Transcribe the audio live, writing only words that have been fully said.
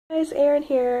Guys, Erin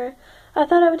here. I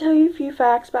thought I would tell you a few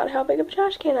facts about how big of a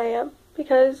trash can I am,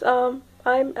 because I'm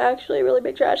actually a really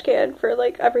big trash can for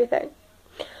like everything.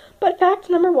 But fact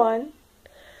number one,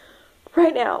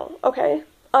 right now, okay,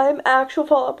 I'm actual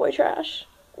Fall Out Boy trash.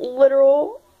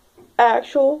 Literal,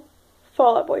 actual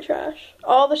Fall Out Boy trash.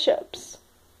 All the ships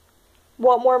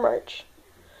want more merch.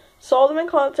 Saw them in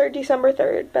concert December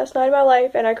 3rd, best night of my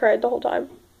life, and I cried the whole time.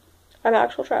 I'm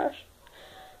actual trash.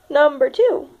 Number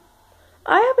two,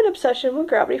 I have an obsession with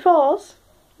Gravity Falls.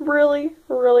 Really,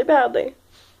 really badly.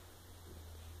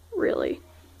 Really,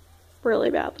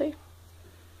 really badly.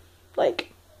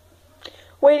 Like,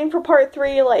 waiting for part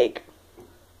 3, like.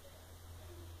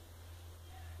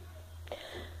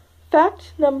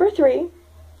 Fact number 3,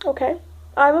 okay,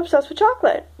 I'm obsessed with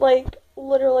chocolate. Like,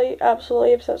 literally,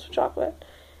 absolutely obsessed with chocolate.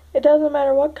 It doesn't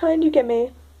matter what kind you give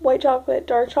me. White chocolate,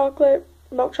 dark chocolate,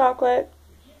 milk chocolate,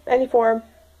 any form,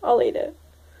 I'll eat it.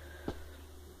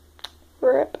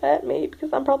 Rip at me,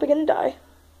 because I'm probably gonna die.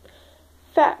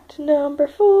 Fact number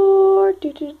 4,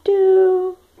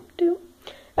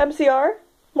 MCR,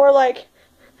 more like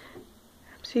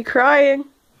MC crying.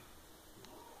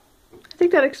 I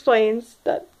think that explains,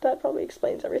 that probably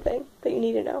explains everything that you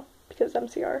need to know, because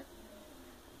MCR.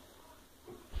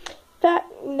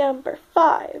 Fact number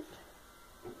 5,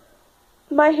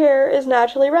 my hair is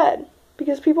naturally red,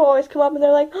 because people always come up and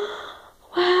they're like,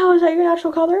 wow, is that your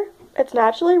natural color? It's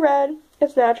naturally red.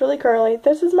 It's naturally curly.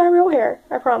 This is my real hair,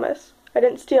 I promise. I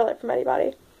didn't steal it from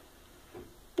anybody.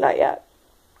 Not yet.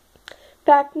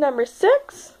 Fact number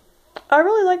 6, I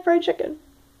really like fried chicken.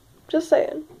 Just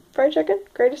saying. Fried chicken,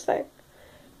 greatest thing.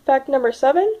 Fact number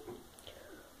 7,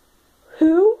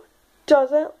 who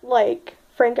doesn't like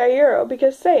Frank Iero?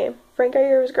 Because same, Frank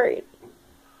Iero is great.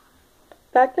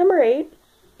 Fact number 8,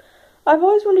 I've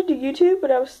always wanted to do YouTube,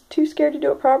 but I was too scared to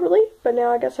do it properly, but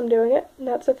now I guess I'm doing it, and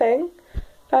that's a thing.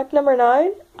 Fact number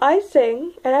 9, I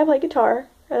sing, and I play guitar,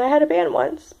 and I had a band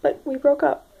once, but we broke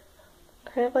up.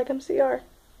 Kind of like MCR.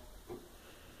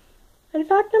 And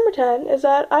fact number 10 is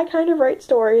that I kind of write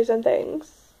stories and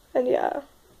things, and yeah,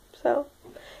 so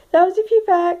that was a few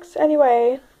facts.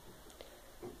 Anyway,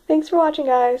 thanks for watching,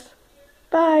 guys.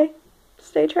 Bye.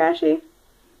 Stay trashy.